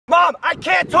Mom, I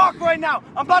can't talk right now.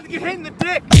 I'm about to get hit in the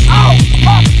dick. Ow!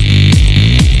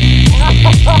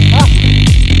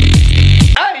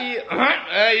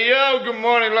 Hey, yo, good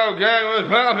morning, Logan. What's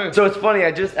poppin'? So it's funny,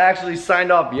 I just actually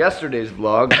signed off yesterday's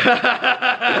vlog.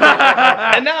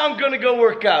 And now I'm gonna go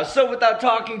work out. So without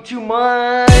talking too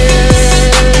much,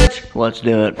 let's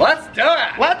do it. Let's do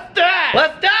it. Let's do it.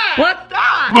 Let's do it. Let's do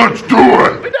it. Let's do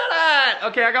it. We did it.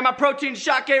 Okay, I got my protein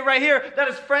shake right here. That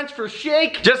is French for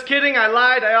shake. Just kidding, I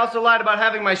lied. I also lied about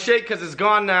having my shake because it's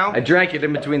gone now. I drank it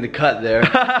in between the cut there.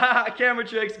 Camera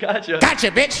tricks, gotcha. Gotcha,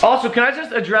 bitch. Also, can I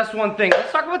just address one thing?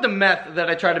 Let's talk about the meth that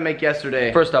I tried to make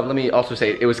yesterday. First off, let me also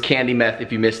say it was candy meth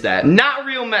if you missed that. Not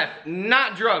real meth,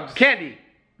 not drugs. Candy,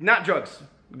 not drugs.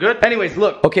 Good? Anyways,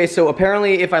 look. Okay, so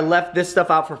apparently if I left this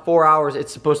stuff out for 4 hours,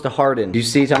 it's supposed to harden. Do you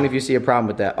see? Tell me if you see a problem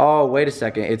with that. Oh, wait a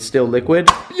second. It's still liquid.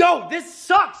 Yo, this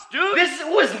sucks, dude. This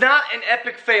was not an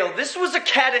epic fail. This was a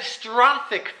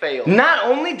catastrophic fail. Not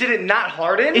only did it not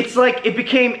harden, it's like it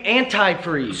became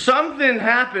antifreeze. Something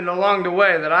happened along the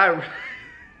way that I...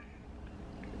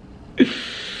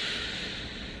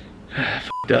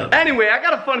 Up. Anyway, I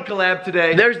got a fun collab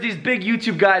today. There's these big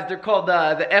YouTube guys. They're called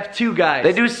the F2 guys.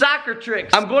 They do soccer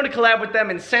tricks. I'm going to collab with them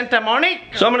in Santa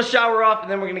Monica. So I'm gonna shower off and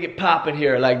then we're gonna get popping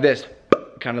here like this.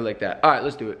 Kind of like that. All right,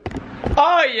 let's do it.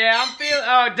 Oh yeah, I'm feeling,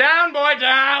 oh, down boy,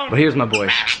 down. But here's my boy.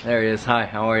 There he is. Hi,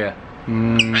 how are you?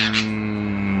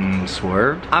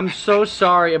 Swerved? I'm so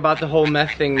sorry about the whole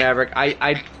meth thing, Maverick.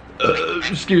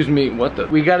 Excuse me, what the?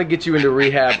 We gotta get you into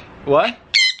rehab. What?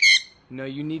 No,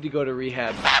 you need to go to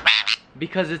rehab.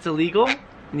 Because it's illegal?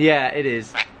 Yeah, it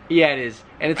is. Yeah, it is.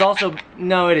 And it's also,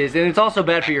 no, it is. And it's also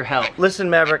bad for your health. Listen,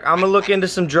 Maverick, I'm gonna look into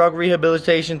some drug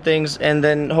rehabilitation things and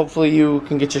then hopefully you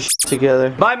can get your shit together.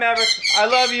 Bye, Maverick. I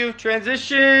love you.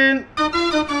 Transition.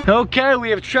 Okay, we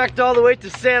have trekked all the way to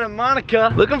Santa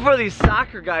Monica. Looking for these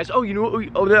soccer guys. Oh, you know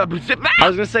what? I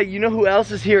was gonna say, you know who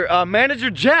else is here? Manager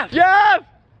Jeff. Jeff!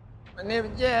 My name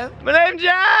is Jeff. My name's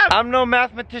Jeff! I'm no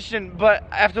mathematician, but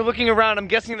after looking around, I'm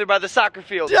guessing they're by the soccer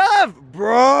field. Jeff!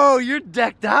 Bro, you're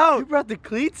decked out. You brought the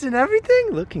cleats and everything?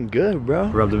 Looking good, bro.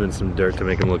 Rubbed them in some dirt to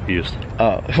make them look used.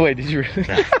 Oh, wait, did you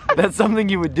really? That's something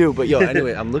you would do, but yo,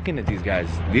 anyway, I'm looking at these guys.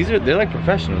 They're like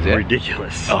professionals, yeah?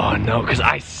 Ridiculous. Oh no, because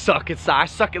I suck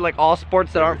at like all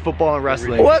sports that aren't football and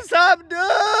wrestling. What's up,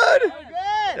 dude?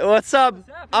 What's up?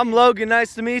 I'm Logan.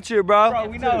 Nice to meet you, bro. Bro,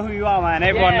 we know who you are, man.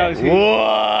 Everyone knows who you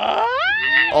are. What?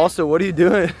 Also, what are you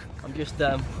doing? I'm just,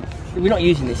 we're not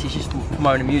using this, it's just for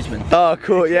my own amusement. Oh,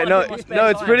 cool. Yeah, no,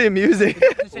 it's pretty amusing.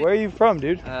 Where are you from,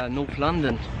 dude? North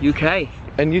London, UK.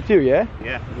 And you too, yeah?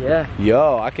 Yeah. Yeah.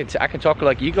 Yo, I can talk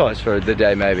like you guys for the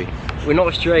day, maybe. We're not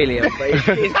Australian, but it's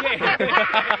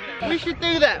we should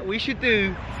do that. We should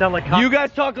do. Sound like you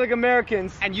guys talk like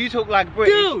Americans. And you talk like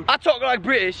British. Dude! I talk like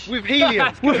British. With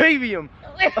helium. With helium.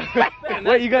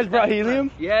 Wait, you guys brought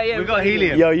helium? Yeah, yeah. We got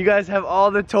helium. Yo, you guys have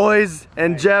all the toys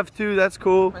and Jeff too. That's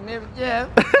cool. My name is Jeff.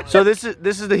 So this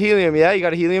is the helium, yeah? You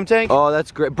got a helium tank? Oh,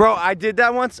 that's great. Bro, I did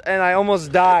that once and I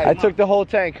almost died. I took the whole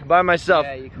tank by myself.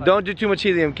 Yeah, don't do too much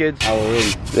helium, kids.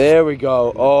 There we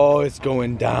go. Oh, it's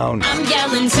going down. I'm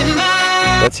yelling timber.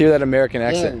 Let's hear that American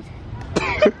accent.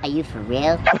 Are you for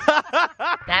real?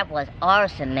 That was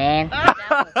awesome, man.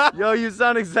 Yo, you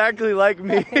sound exactly like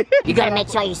me. You gotta make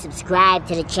sure you subscribe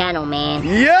to the channel, man.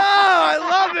 Yeah, I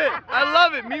love it. I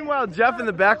love it. Meanwhile, Jeff in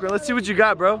the background. Let's see what you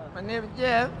got, bro. My name is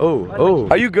Jeff. Oh.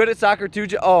 Are you good at soccer too,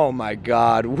 Jeff? Oh my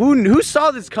God. Who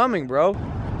saw this coming, bro?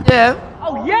 Jeff.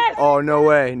 Oh, yes. Oh, no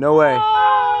way. No way.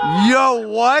 Oh. Yo,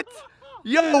 what?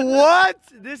 Yo, what?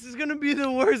 This is gonna be the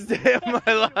worst day of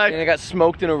my life. And I got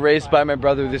smoked in a race by my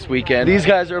brother this weekend. These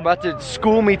guys are about to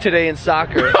school me today in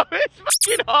soccer. It's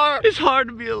fucking hard. It's hard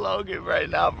to be a Logan right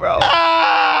now, bro.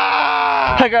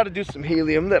 I gotta do some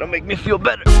helium. That'll make me feel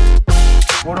better.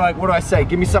 What do I say?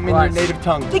 Give me something in your native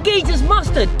tongue. The geezer's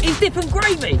mustard. It's different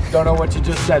gravy. Don't know what you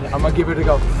just said. I'm gonna give it a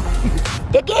go.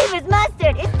 The game is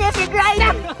mustard. It's different gravy.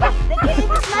 The game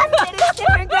is mustard. It's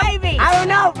different gravy. I don't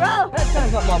know, bro. That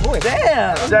sounds like my voice.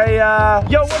 Damn. Say,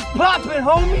 yo, what's poppin',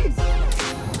 homies?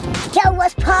 Yo,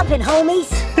 what's poppin', homies?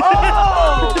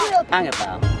 Oh! Hang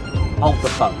about. Hold the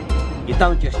phone. You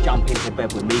don't just jump into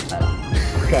bed with me, fella.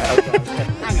 Okay.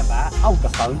 Hang about. Hold the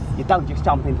phone. You don't just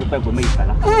jump into bed with me,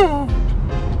 fella.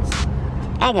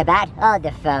 Hang about. Hold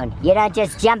the phone. You don't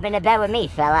just jump into bed with me,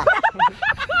 fella.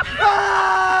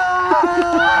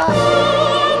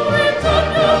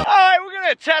 Alright, we're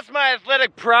gonna test my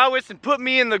athletic prowess and put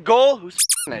me in the goal. Whose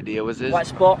idea was this? White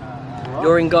spot.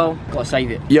 You're in goal. Gotta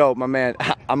save it. Yo, my man,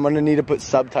 I'm gonna need to put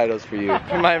subtitles for you.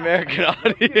 For my American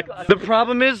audience. The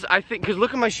problem is, I think, cause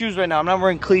look at my shoes right now. I'm not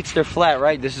wearing cleats, they're flat,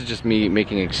 right? This is just me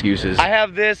making excuses. I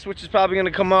have this, which is probably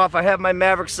gonna come off. I have my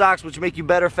Maverick socks, which make you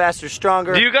better, faster,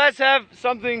 stronger. Do you guys have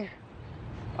something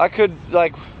I could,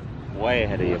 like... Way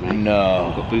ahead of you, man. No.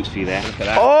 I've got boots for you there. Look at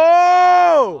that.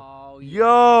 Oh!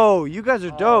 Yo, you guys are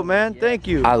dope, man. Thank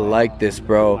you. I like this,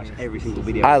 bro. Every single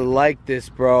video. I like this,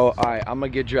 bro. All right, I'm gonna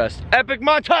get dressed. Epic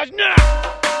montage now!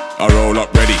 I roll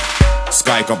up ready.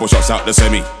 Sky couple shots out the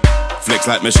semi. Flex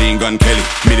like Machine Gun Kelly.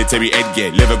 Military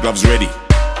headgear, leather gloves ready.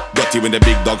 Got you when the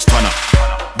big dogs turn up.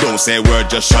 Don't say a word,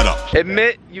 just shut up.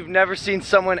 Admit you've never seen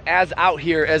someone as out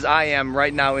here as I am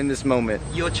right now in this moment.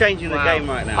 You're changing the game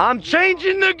right now. I'm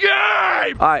changing the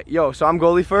game! Alright, yo, so I'm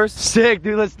goalie first? Sick,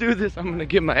 dude, let's do this. I'm gonna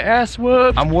get my ass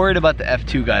whooped. I'm worried about the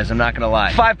F2 guys, I'm not gonna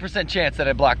lie. 5% chance that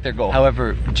I block their goal.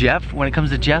 However, Jeff, when it comes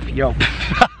to Jeff, yo.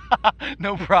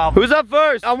 No problem. Who's up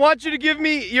first? I want you to give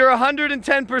me your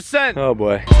 110%. Oh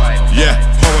boy. Yeah,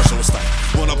 horror show style.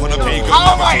 How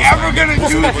am I ever gonna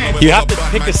do this? You have to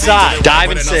pick a side.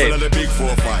 Dive and save. I'm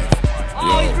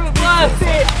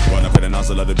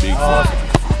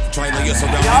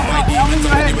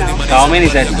in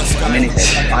his head. I'm in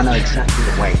his head. I know exactly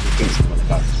the way he thinks I'm gonna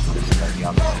go. I'm gonna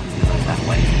go that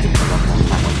way.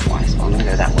 That way twice. I'm gonna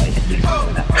go that way.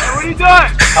 That way. What are you doing?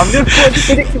 I'm just trying to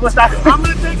predict what's happening. I'm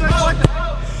gonna take like what?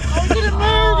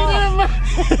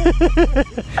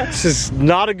 This is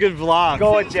not a good vlog.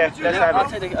 Go on, Jeff. Let's have I'll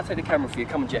take the camera for you.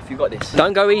 Come on, Jeff. You got this.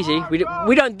 Don't go easy. We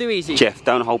don't do easy. Jeff,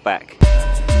 don't hold back.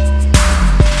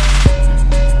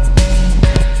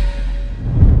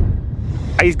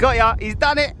 He's got ya. He's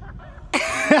done it.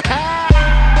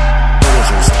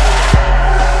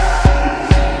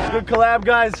 Good collab,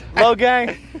 guys.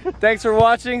 Logan. Thanks for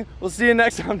watching. We'll see you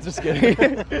next time. I'm just kidding.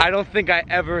 I don't think I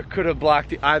ever could have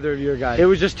blocked either of your guys. It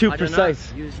was just too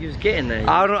precise. You was getting there.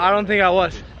 I don't think I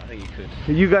was. I think you could.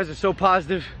 You guys are so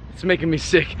positive. It's making me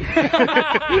sick.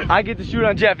 I get to shoot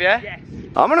on Jeff, yeah? Yes.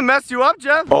 I'm gonna mess you up,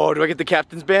 Jeff. Oh, do I get the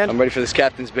captain's band? I'm ready for this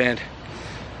captain's band.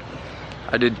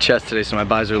 I did chest today, so my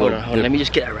buys are a little... Hold on. Let me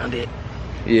just get around it.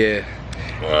 Yeah.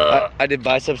 I did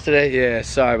biceps today. Yeah,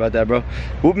 sorry about that, bro.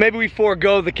 Well, maybe we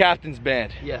forego the captain's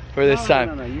band. Yeah. For this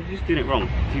time. No, you just did it wrong.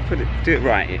 If you do it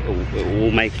right, it will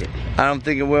make it. I don't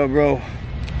think it will, bro.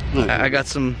 I got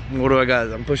some. What do I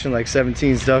got? I'm pushing like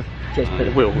 17 stuff.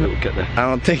 We'll get there. I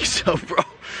don't think so, bro.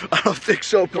 I don't think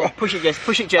so, bro. Push it, Jess.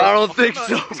 Push it, Jess. I don't think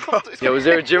so, bro. Yo, was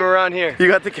there a gym around here? You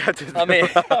got the captain's band. I'm in.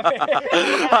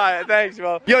 Alright, thanks,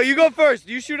 bro. Yo, you go first.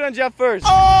 You shoot on Jeff first.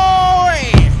 Oh!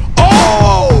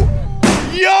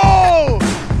 Yo!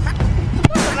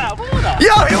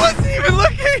 Yo, he wasn't even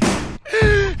looking!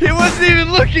 He wasn't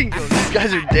even looking! Yo, these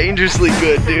guys are dangerously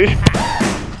good, dude.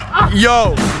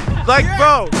 Yo! Like,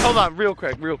 bro, hold on, real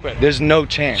quick. There's no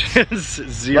chance.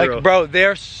 Zero. Like, bro,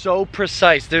 they're so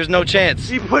precise. There's no chance.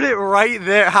 He put it right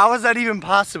there. How is that even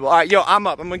possible? All right, yo, I'm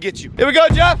up. I'm gonna get you. Here we go,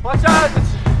 Jeff. Watch out.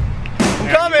 I'm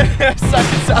coming.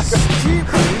 Sucker.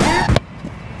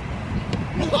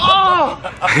 Oh!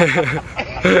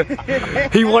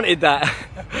 He wanted that.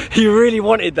 He really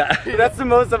wanted that. That's the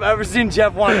most I've ever seen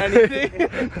Jeff want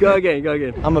anything. Go again.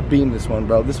 I'm gonna beam this one,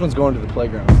 bro. This one's going to the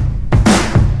playground.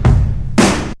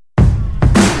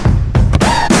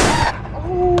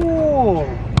 Oh!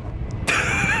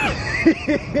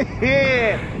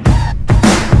 Yeah!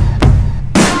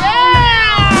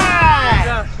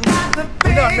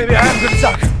 No, maybe I am good at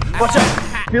soccer. Watch out.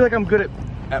 I feel like I'm good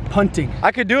at punting.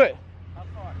 I could do it.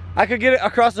 I could get it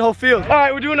across the whole field. All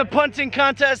right, we're doing a punting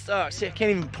contest. Oh, see, I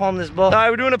can't even palm this ball. All right,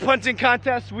 we're doing a punting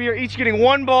contest. We are each getting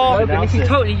one ball. Logan, this is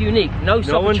totally unique. No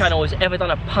soccer channel has ever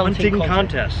done a punting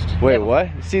contest. Wait, what?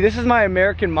 See, this is my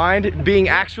American mind being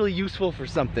actually useful for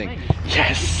something.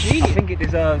 Yes. I think it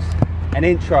deserves an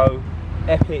intro,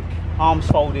 epic, arms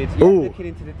folded, looking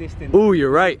into the distance. Ooh,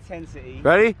 you're right. Intensity.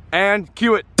 Ready? And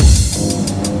cue it.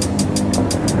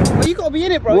 Well, you gotta be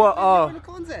in it, bro. What? You're in the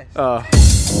contest.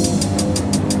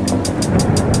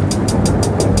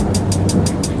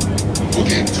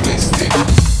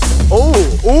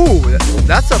 Oh,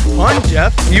 that's a pun,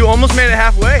 Jeff. You almost made it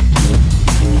halfway.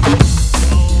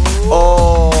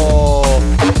 Oh,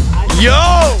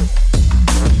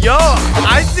 yo,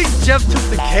 I think Jeff took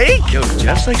the cake. Yo,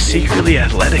 Jeff's like secretly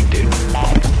athletic, dude.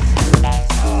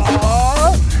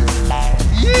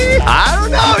 Yeah. I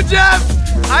don't know, Jeff.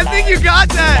 I think you got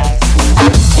that.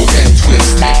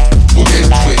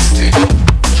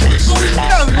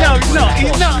 No, he's not.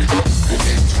 He's not.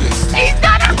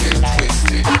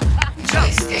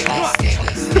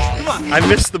 Come on. I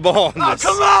missed the ball on this.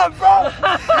 Come on, bro.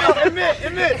 Yo, admit.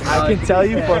 I can tell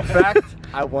you for a fact,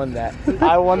 I won that.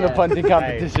 I won the punting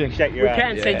competition. Check your We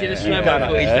can send you the snowball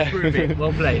footage to prove it.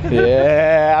 Well played.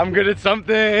 Yeah, I'm good at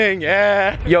something.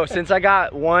 Yeah. Yo, since I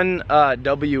got one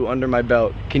W under my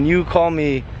belt, can you call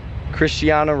me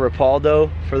Cristiano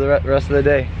Ronaldo for the rest of the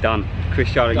day? Done.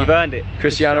 Cristiano, you've earned it.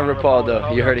 Cristiano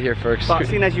Ronaldo. You heard it here first. But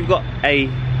seeing as you've got a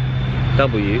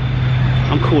W,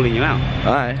 I'm calling you out.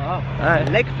 Alright.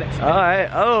 Alright. Leg flexibility. Alright.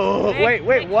 Oh, wait,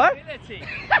 what? What?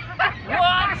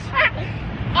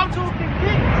 I'm talking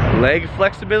kick. Leg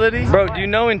flexibility? Bro, do you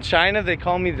know in China they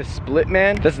call me the split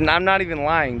man? I'm not even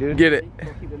lying, dude. Get it.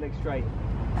 Keep the leg straight.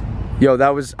 Yo,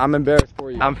 I'm embarrassed for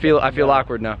you. I feel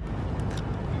awkward now.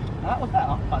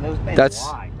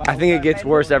 I think it gets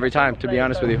worse every time, to be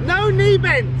honest with you. No knee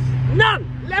bends. None.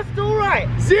 Left or right.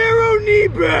 0 knee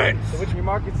bends. So which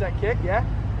mark gets that kick, yeah?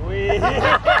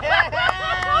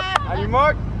 On your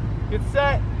mark, get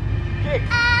set, kick.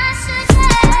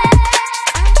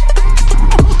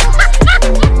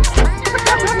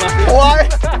 Why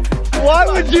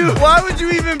would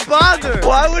you even bother?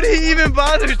 Why would he even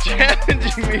bother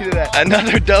challenging me to that?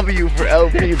 Another W for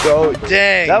LP, bro.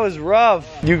 Dang. That was rough.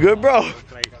 You good, bro?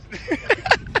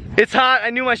 It's hot.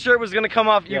 I knew my shirt was gonna come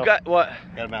off. You got what?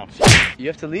 Gotta bounce. You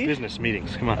have to leave? Business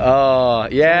meetings, come on. Oh,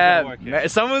 yeah.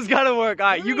 Someone's gotta work. All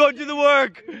right, you go do the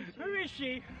work. Who is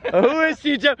she? Who is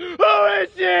she, Jeff? Who is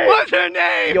she? What's her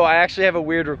name? Yo, I actually have a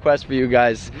weird request for you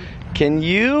guys. Can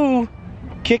you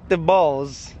kick the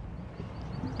balls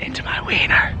into my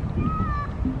wiener?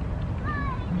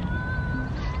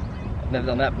 Never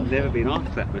done that before. Never been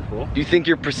asked that before. Do you think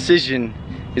your precision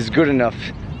is good enough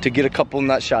to get a couple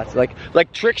nut shots? Like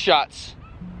trick shots,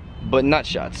 but nut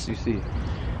shots, you see.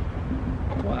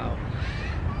 Wow.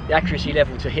 The accuracy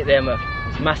level to hit them is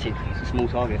massive. It's a small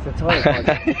target. It's a tiny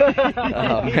target.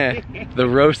 Oh man, the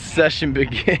roast session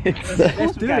begins.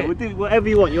 Let's do it. We'll do whatever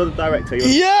you want. You're the director.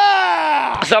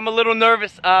 Yeah! So I'm a little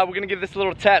nervous. We're gonna give this a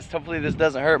little test. Hopefully this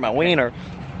doesn't hurt my wiener.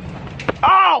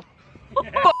 Oh!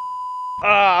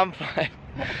 I'm fine.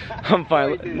 I'm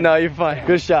fine. No, you're fine.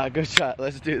 Good shot, good shot.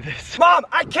 Let's do this. Mom,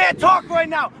 I can't talk right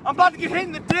now. I'm about to get hit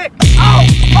in the dick. Ow!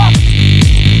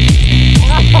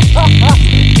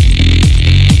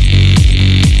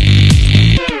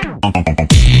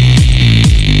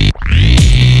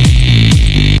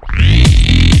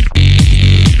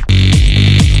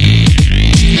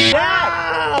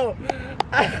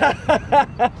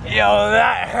 Yo,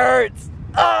 that hurts.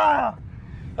 Ah!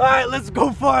 All right, let's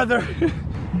go farther.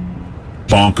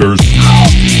 Bonkers.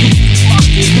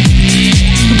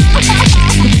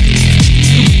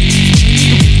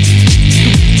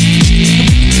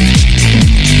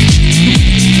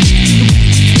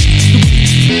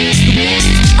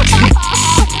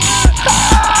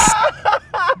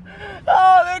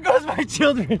 Oh, there goes my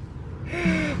children.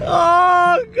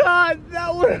 Oh God,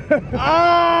 that one.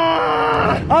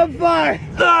 Ah, I'm fine.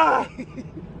 Ah.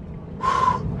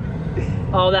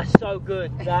 Oh, that's so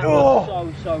good. That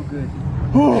was so good.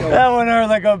 That one hurt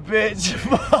like a bitch. Do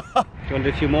you want to do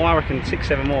a few more? I reckon 6,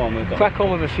 7 more and we've got. Crack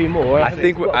on with a few more. I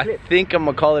think I'm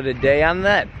gonna call it a day on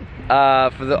that.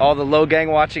 For all the Low Gang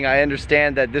watching, I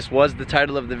understand that this was the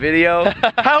title of the video.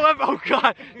 However, oh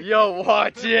God, yo,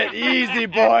 watch it, easy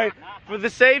boy. For the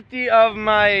safety of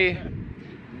my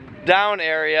down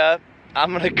area,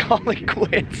 I'm gonna call it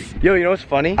quits. Yo, you know what's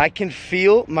funny? I can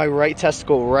feel my right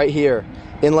testicle right here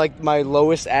in like my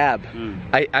lowest ab.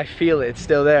 I feel it, it's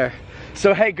still there.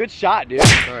 So hey, good shot, dude.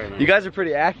 Sorry, man. You guys are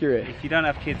pretty accurate. If you don't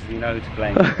have kids, you know who to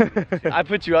blame. I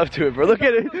put you up to it, bro. Look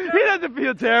at it. He doesn't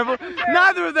feel terrible.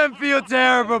 Neither of them feel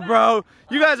terrible, bro.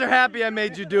 You guys are happy I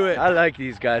made you do it. I like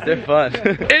these guys. They're fun.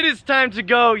 It is time to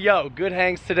go. Yo, good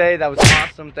hangs today. That was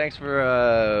awesome. Thanks for,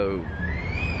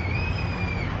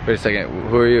 wait a second.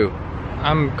 Who are you?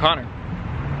 I'm Connor.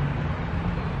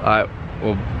 Alright,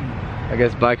 well, I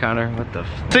guess bye, Connor. What the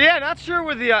f. So yeah, not sure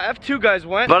where the F2 guys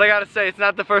went, but I gotta say, it's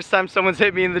not the first time someone's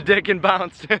hit me in the dick and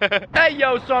bounced. Hey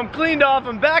yo, so I'm cleaned off.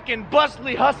 I'm back in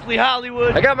bustly, hustly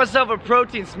Hollywood. I got myself a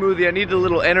protein smoothie. I need a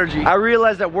little energy. I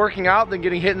realized that working out, then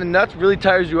getting hit in the nuts really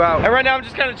tires you out. And right now I'm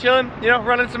just kind of chilling, you know,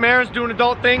 running some errands, doing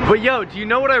adult things. But yo, do you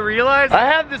know what I realized? I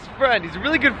have this friend. He's a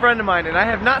really good friend of mine, and I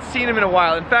have not seen him in a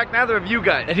while. In fact, neither of you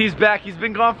guys. And he's back. He's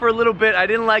been gone for a little bit. I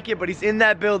didn't like it, but he's in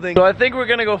that building. So I think we're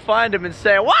gonna go find him and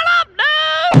say, what up, dude?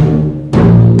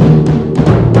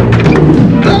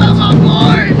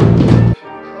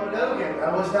 Logan,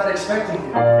 I was not expecting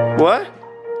you. What?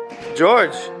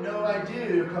 George. No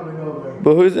idea you're coming over.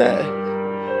 But who's that?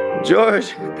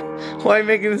 George. Why are you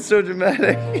making this so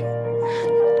dramatic?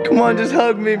 Come on, just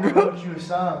hug me, I bro. wrote you a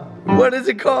song. What is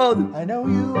it called? I know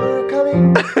you were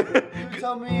coming. You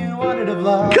told me you wanted a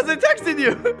vlog. Because I texted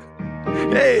you.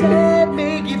 Hey. Said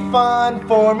make it fun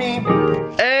for me.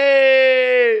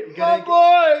 Hey. Good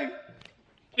boy.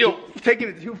 Yo, taking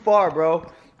it too far, bro.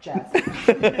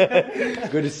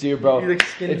 Good to see you, bro. You like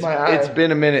skinned my eye. It's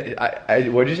been a minute.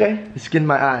 What'd you say? You skinned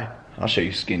my eye. I'll show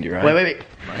you skinned your eye. Wait.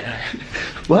 My eye.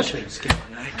 What? I'll show you skinned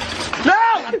my eye.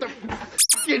 No! Not the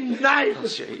fucking knife! I'll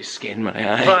show you skinned my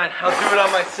eye. Fine, I'll do it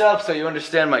on myself so you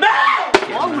understand my camera. What's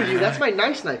wrong with you? That's my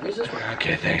nice knife. Use this one.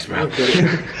 Okay, thanks, bro.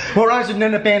 What rhymes with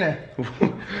banana?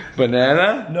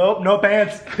 Banana? Nope, no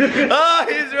pants. Oh,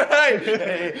 he's right.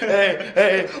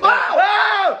 Hey.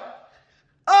 Oh!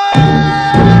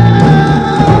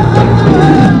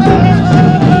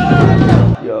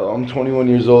 Yo, I'm 21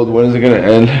 years old. When is it gonna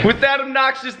end? With that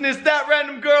obnoxiousness, that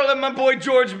random girl, and my boy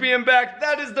George being back,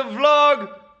 that is the vlog.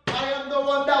 I am the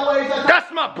one that weighs a...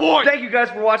 That's my boy! Thank you guys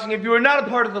for watching. If you are not a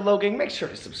part of the Logan, make sure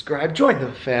to subscribe. Join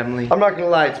the family. I'm not gonna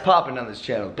lie, it's popping on this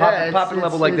channel. Popping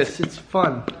level like this. It's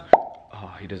fun.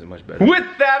 Oh, he does it much better. With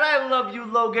that, I love you,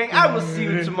 Logan. I will see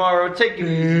you tomorrow. Take it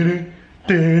easy.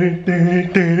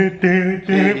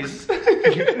 Peace.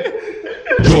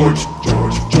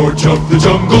 George of the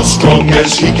jungle, strong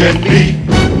as he can be.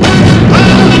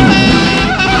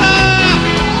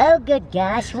 Oh, good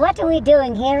gosh, what are we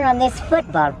doing here on this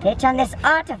football pitch on this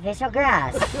artificial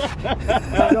grass?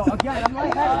 That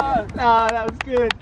was good.